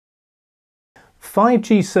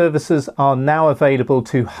5G services are now available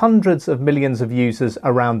to hundreds of millions of users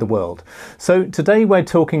around the world. So today we're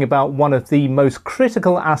talking about one of the most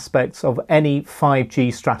critical aspects of any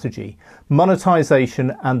 5G strategy,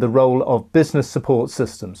 monetization and the role of business support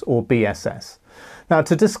systems, or BSS. Now,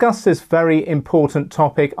 to discuss this very important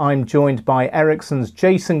topic, I'm joined by Ericsson's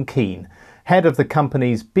Jason Keane, head of the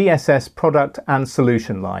company's BSS product and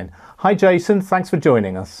solution line. Hi Jason, thanks for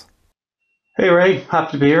joining us. Hey Ray,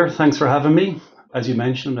 happy to be here. Thanks for having me. As you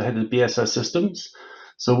mentioned, I'm the head of the BSS systems.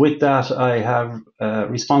 So with that, I have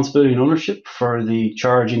responsibility and ownership for the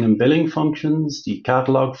charging and billing functions, the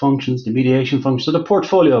catalog functions, the mediation functions, so the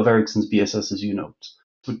portfolio of Ericsson's BSS, as you know.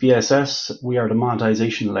 With BSS, we are the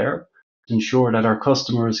monetization layer to ensure that our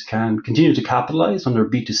customers can continue to capitalize on their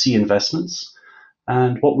B2C investments.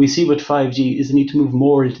 And what we see with 5G is the need to move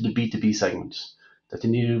more into the B2B segment, that they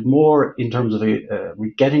need more in terms of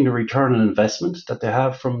getting the return on investment that they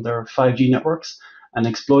have from their 5G networks and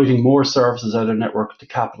exploiting more services out of their network to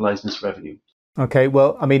capitalize this revenue. Okay,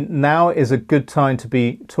 well, I mean, now is a good time to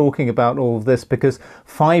be talking about all of this because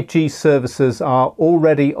 5G services are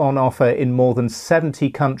already on offer in more than 70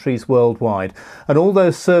 countries worldwide. And all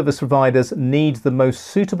those service providers need the most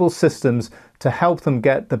suitable systems to help them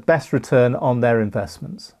get the best return on their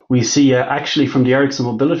investments. We see actually from the Ericsson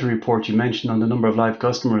mobility report you mentioned on the number of live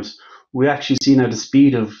customers, we actually see now the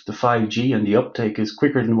speed of the 5G and the uptake is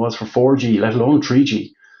quicker than it was for 4G, let alone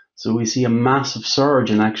 3G. So we see a massive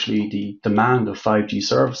surge in actually the demand of 5G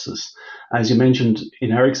services. As you mentioned,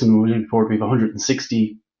 in Ericsson mobility report, we have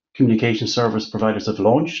 160 communication service providers that have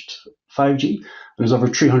launched 5G, and there's over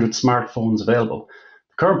 300 smartphones available.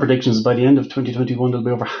 The current prediction is by the end of 2021, there'll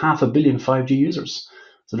be over 500 million 5G users.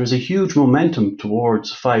 So there's a huge momentum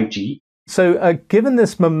towards 5G. So given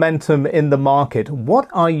this momentum in the market, what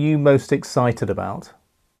are you most excited about?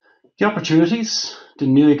 The opportunities, the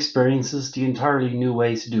new experiences, the entirely new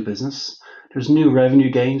ways to do business. There's new revenue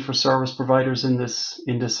gains for service providers in this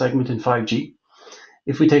segment in 5G.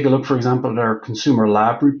 If we take a look, for example, at our consumer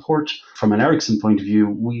lab report, from an Ericsson point of view,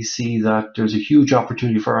 we see that there's a huge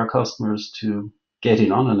opportunity for our customers to get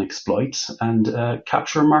in on and exploit and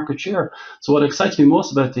capture market share. So what excites me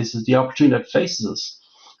most about this is the opportunity that faces us.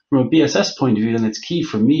 From a BSS point of view, then it's key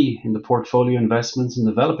for me in the portfolio investments and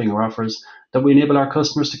developing our offers that we enable our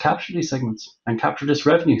customers to capture these segments and capture this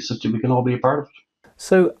revenue such that we can all be a part of it.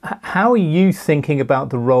 So how are you thinking about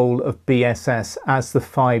the role of BSS as the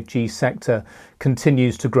 5G sector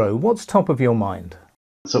continues to grow? What's top of your mind?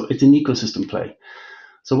 So it's an ecosystem play.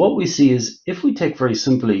 So what we see is, if we take very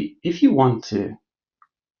simply, if you want to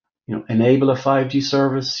enable a 5G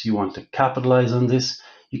service, you want to capitalize on this,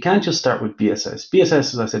 you can't just start with BSS.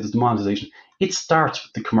 BSS, as I said, is the monetization. It starts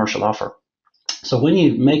with the commercial offer. So when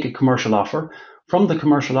you make a commercial offer, from the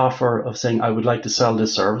commercial offer of saying, I would like to sell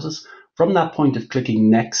this services, from that point of clicking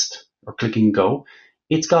next or clicking go,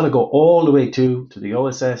 it's got to go all the way to the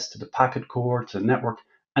OSS, to the packet core, to the network,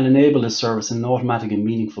 and enable this service in an automatic and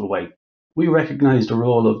meaningful way. We recognize the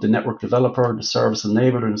role of the network developer, the service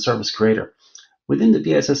enabler, and the service creator. Within the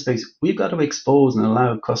BSS space, we've got to expose and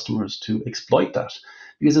allow customers to exploit that.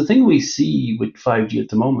 Because the thing we see with 5G at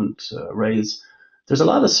the moment, Ray, is there's a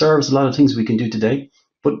lot of service, a lot of things we can do today,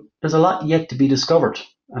 but there's a lot yet to be discovered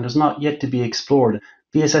and there's not yet to be explored.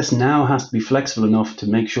 BSS now has to be flexible enough to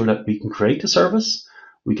make sure that we can create the service,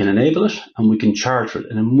 we can enable it, and we can charge for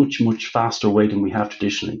it in a much, much faster way than we have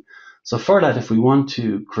traditionally. So for that, if we want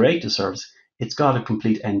to create the service, it's got to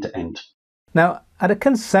complete end to end. Now, at a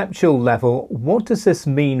conceptual level, what does this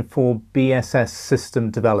mean for BSS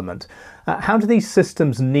system development? How do these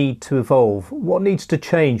systems need to evolve? What needs to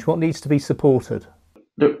change? What needs to be supported?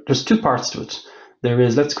 There's two parts to it. There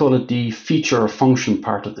is, let's call it the feature or function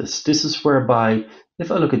part of this. This is whereby,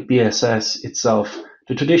 if I look at BSS itself,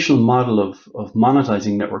 the traditional model of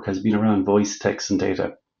monetizing network has been around voice, text, and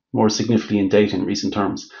data, more significantly in data in recent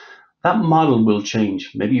terms. That model will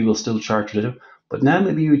change. Maybe you will still charge a little, but now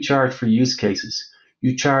maybe you charge for use cases.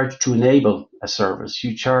 You charge to enable a service.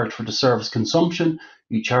 You charge for the service consumption.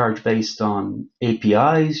 You charge based on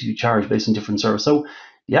APIs. You charge based on different services. So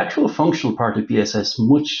the actual functional part of BSS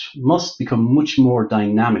must become much more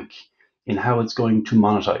dynamic in how it's going to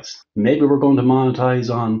monetize. Maybe we're going to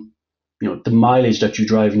monetize on the mileage that you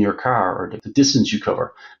drive in your car or the distance you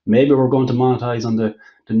cover. Maybe we're going to monetize on the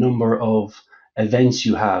number of events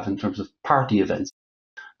you have in terms of party events.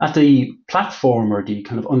 At the platform or the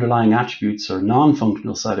kind of underlying attributes or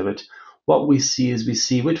non-functional side of it, what we see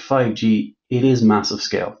with 5G, it is massive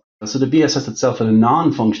scale. So the BSS itself at a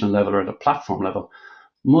non-functional level or at a platform level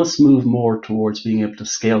must move more towards being able to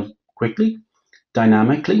scale quickly,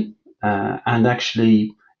 dynamically, and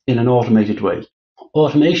actually in an automated way.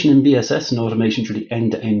 Automation in BSS and automation through the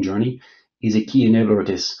end-to-end journey is a key enabler of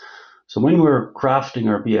this. So when we're crafting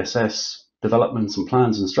our BSS developments and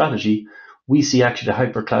plans and strategy, we see actually the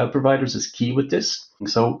hyper cloud providers as key with this.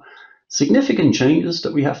 So significant changes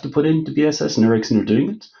that we have to put into BSS, and Ericsson are doing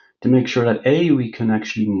it to make sure that A, we can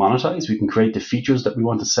actually monetize, we can create the features that we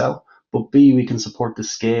want to sell, but B, we can support the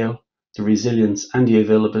scale, the resilience, and the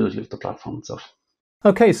availability of the platform itself.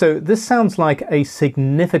 Okay, so this sounds like a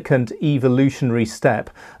significant evolutionary step.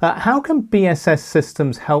 How can BSS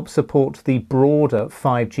systems help support the broader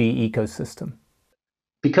 5G ecosystem?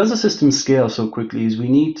 Because the systems scale so quickly, is we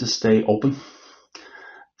need to stay open.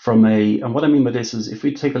 And what I mean by this is, if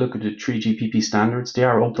we take a look at the 3GPP standards, they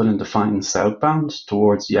are open and defined southbound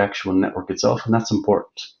towards the actual network itself, and that's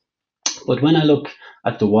important. But when I look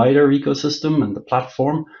at the wider ecosystem and the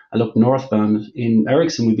platform, I look northbound. In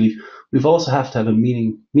Ericsson, we believe we've also have to have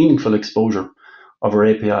a meaningful exposure of our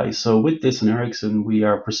APIs. So with this in Ericsson, we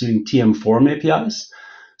are pursuing TM Form APIs,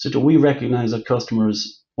 so that we recognize that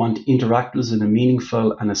customers want to interact with us in a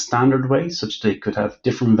meaningful and a standard way, such that they could have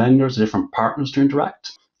different vendors, different partners to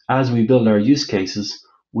interact. As we build our use cases,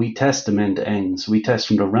 we test them end to end. So we test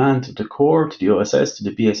from the RAN to the core, to the OSS, to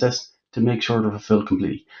the BSS, to make sure they're fulfilled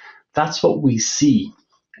completely. That's what we see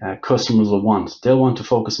customers will want. They'll want to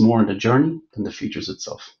focus more on the journey than the features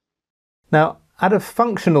itself. Now, at a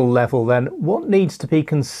functional level then, what needs to be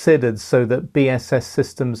considered so that BSS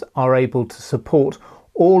systems are able to support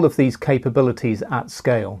all of these capabilities at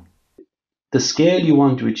scale? The scale you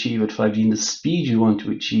want to achieve at 5G and the speed you want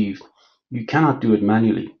to achieve, you cannot do it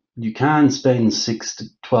manually. You can spend 6 to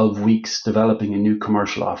 12 weeks developing a new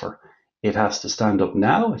commercial offer. It has to stand up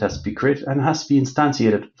now, it has to be created, and it has to be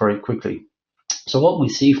instantiated very quickly. So what we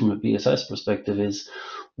see from a BSS perspective is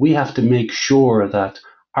we have to make sure that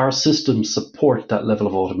our systems support that level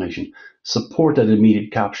of automation, support that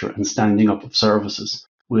immediate capture and standing up of services.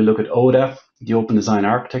 We look at ODA, the open design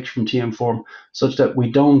architecture from TM Form, such that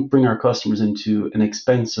we don't bring our customers into an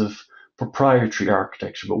expensive proprietary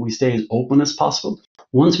architecture, but we stay as open as possible.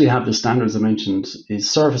 Once we have the standards I mentioned, is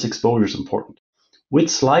service exposure is important. With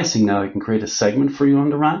slicing now, I can create a segment for you on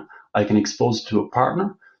the RAN. I can expose it to a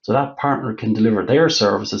partner, so that partner can deliver their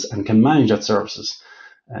services and can manage that services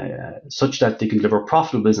such that they can deliver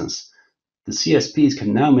profitable business. The CSPs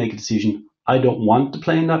can now make a decision, I don't want to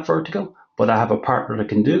play in that vertical, but I have a partner that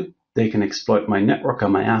can do. They can exploit my network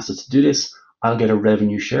and my assets to do this. I'll get a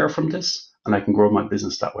revenue share from this, and I can grow my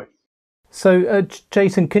business that way. So,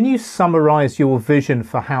 Jason, can you summarize your vision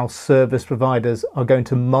for how service providers are going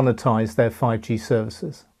to monetize their 5G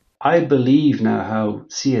services? I believe now how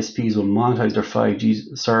CSPs will monetize their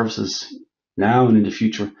 5G services now and in the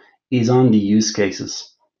future is on the use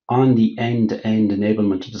cases, on the end-to-end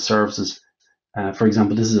enablement of the services. For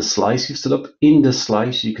example, this is a slice you've stood up. In this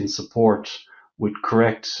slice, you can support with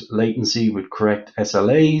correct latency, with correct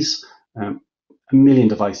SLAs, a million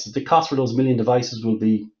devices. The cost for those million devices will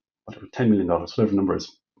be whatever, $10 million, whatever the number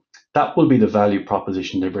is. That will be the value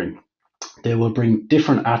proposition they bring. They will bring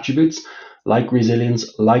different attributes like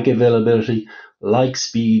resilience, like availability, like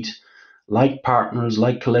speed, like partners,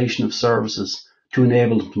 like collation of services to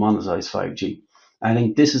enable them to monetize 5G. I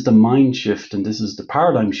think this is the mind shift and this is the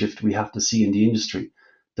paradigm shift we have to see in the industry.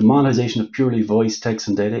 The monetization of purely voice, text,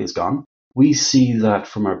 and data is gone. We see that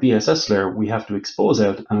from our BSS layer, we have to expose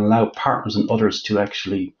out and allow partners and others to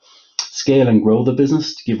actually scale and grow the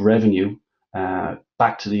business to give revenue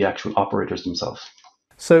back to the actual operators themselves.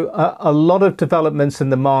 So a lot of developments in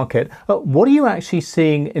the market. What are you actually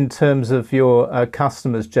seeing in terms of your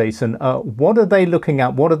customers, Jason? What are they looking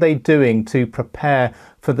at? What are they doing to prepare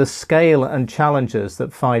for the scale and challenges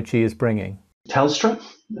that 5G is bringing? Telstra,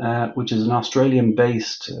 which is an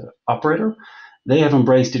Australian-based operator, they have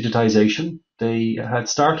embraced digitization. They had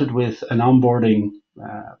started with an onboarding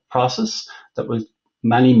process that was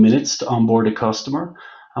many minutes to onboard a customer.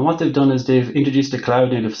 And what they've done is they've introduced a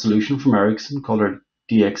cloud-native solution from Ericsson called our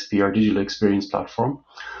DXP, our Digital Experience Platform,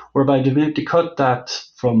 whereby they've been able to cut that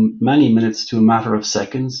from many minutes to a matter of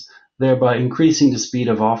seconds, thereby increasing the speed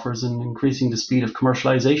of offers and increasing the speed of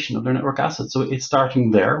commercialization of their network assets. So it's starting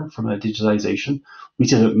there from a digitization. We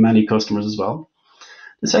see that many customers as well.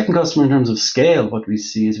 The second customer in terms of scale, what we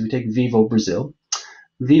see is we take Vivo Brazil.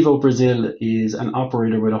 Vivo Brazil is an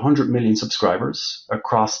operator with 100 million subscribers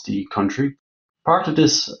across the country. Part of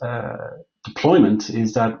this deployment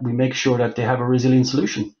is that we make sure that they have a resilient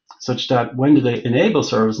solution, such that when they enable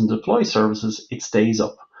service and deploy services, it stays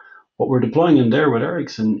up. What we're deploying in there with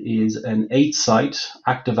Ericsson is an 8-site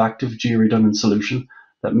active-active geo-redundant solution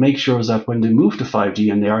that makes sure that when they move to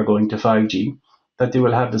 5G, and they are going to 5G, that they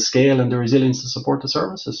will have the scale and the resilience to support the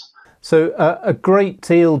services. So a great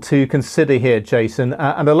deal to consider here, Jason,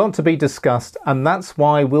 and a lot to be discussed, and that's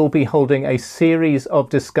why we'll be holding a series of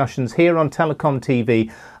discussions here on Telecom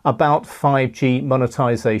TV about 5G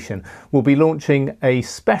monetization. We'll be launching a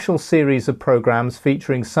special series of programs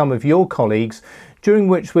featuring some of your colleagues, during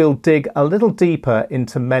which we'll dig a little deeper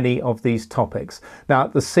into many of these topics. Now,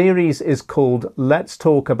 the series is called Let's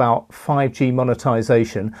Talk About 5G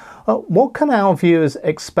Monetization. What can our viewers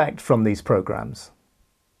expect from these programs?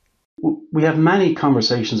 We have many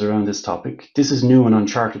conversations around this topic. This is new and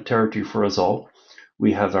uncharted territory for us all.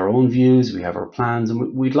 We have our own views, we have our plans,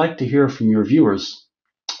 and we'd like to hear from your viewers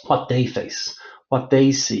what they face, what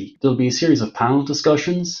they see. There'll be a series of panel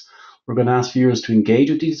discussions. We're going to ask viewers to engage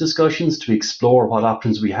with these discussions, to explore what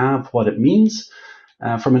options we have, what it means.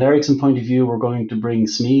 From an Ericsson point of view, we're going to bring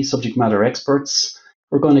SME, subject matter experts.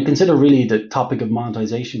 We're going to consider really the topic of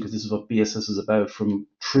monetization, because this is what BSS is about, from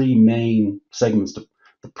three main segments.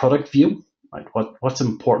 The product view, right? What's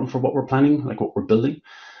important for what we're planning, like what we're building.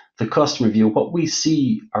 The customer view, what we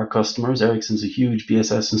see our customers. Ericsson's a huge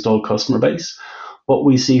BSS installed customer base. What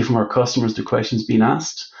we see from our customers, the questions being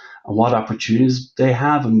asked, and what opportunities they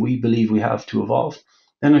have and we believe we have to evolve.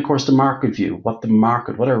 Then, of course, the market view, what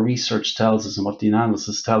our research tells us and what the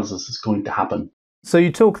analysis tells us is going to happen. So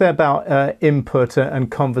you talk there about input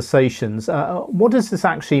and conversations. What does this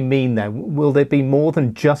actually mean then? Will there be more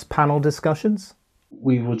than just panel discussions?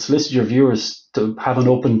 We would solicit your viewers to have an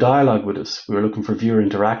open dialogue with us. We're looking for viewer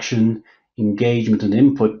interaction, engagement and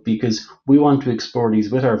input, because we want to explore these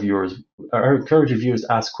with our viewers. I encourage your viewers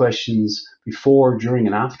to ask questions before, during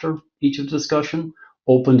and after each of the discussion,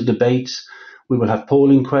 open the debate. We will have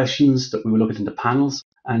polling questions that we will look at in the panels.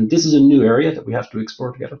 And this is a new area that we have to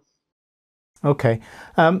explore together. Okay,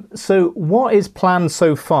 so what is planned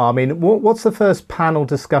so far? I mean, what's the first panel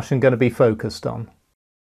discussion going to be focused on?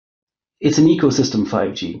 It's an ecosystem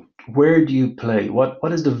 5G. Where do you play?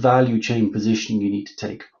 What is the value chain positioning you need to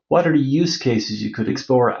take? What are the use cases you could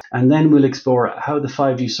explore? And then we'll explore how the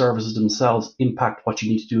 5G services themselves impact what you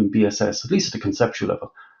need to do in BSS, at least at the conceptual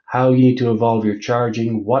level. How you need to evolve your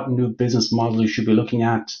charging, what new business model you should be looking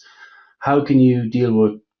at, how can you deal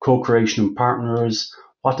with co-creation and partners,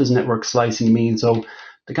 what does network slicing mean? So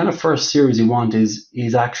the kind of first series we want is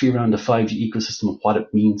actually around the 5G ecosystem and what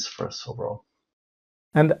it means for us overall.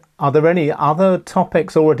 And are there any other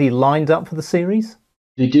topics already lined up for the series?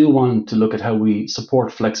 They do want to look at how we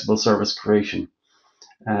support flexible service creation.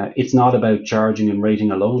 It's not about charging and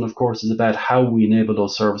rating alone, of course. It's about how we enable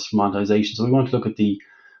those services for monetization. So we want to look at the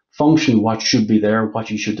function, what should be there,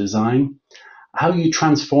 what you should design, how you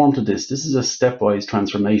transform to this. This is a stepwise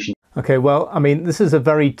transformation. Okay, well, I mean, this is a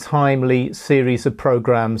very timely series of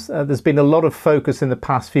programs. There's been a lot of focus in the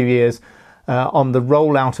past few years on the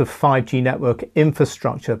rollout of 5G network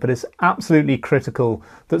infrastructure, but it's absolutely critical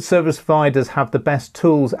that service providers have the best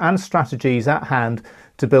tools and strategies at hand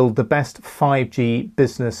to build the best 5G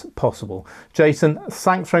business possible. Jason,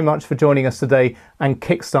 thanks very much for joining us today and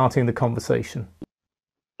kickstarting the conversation.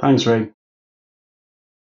 Thanks, Ray.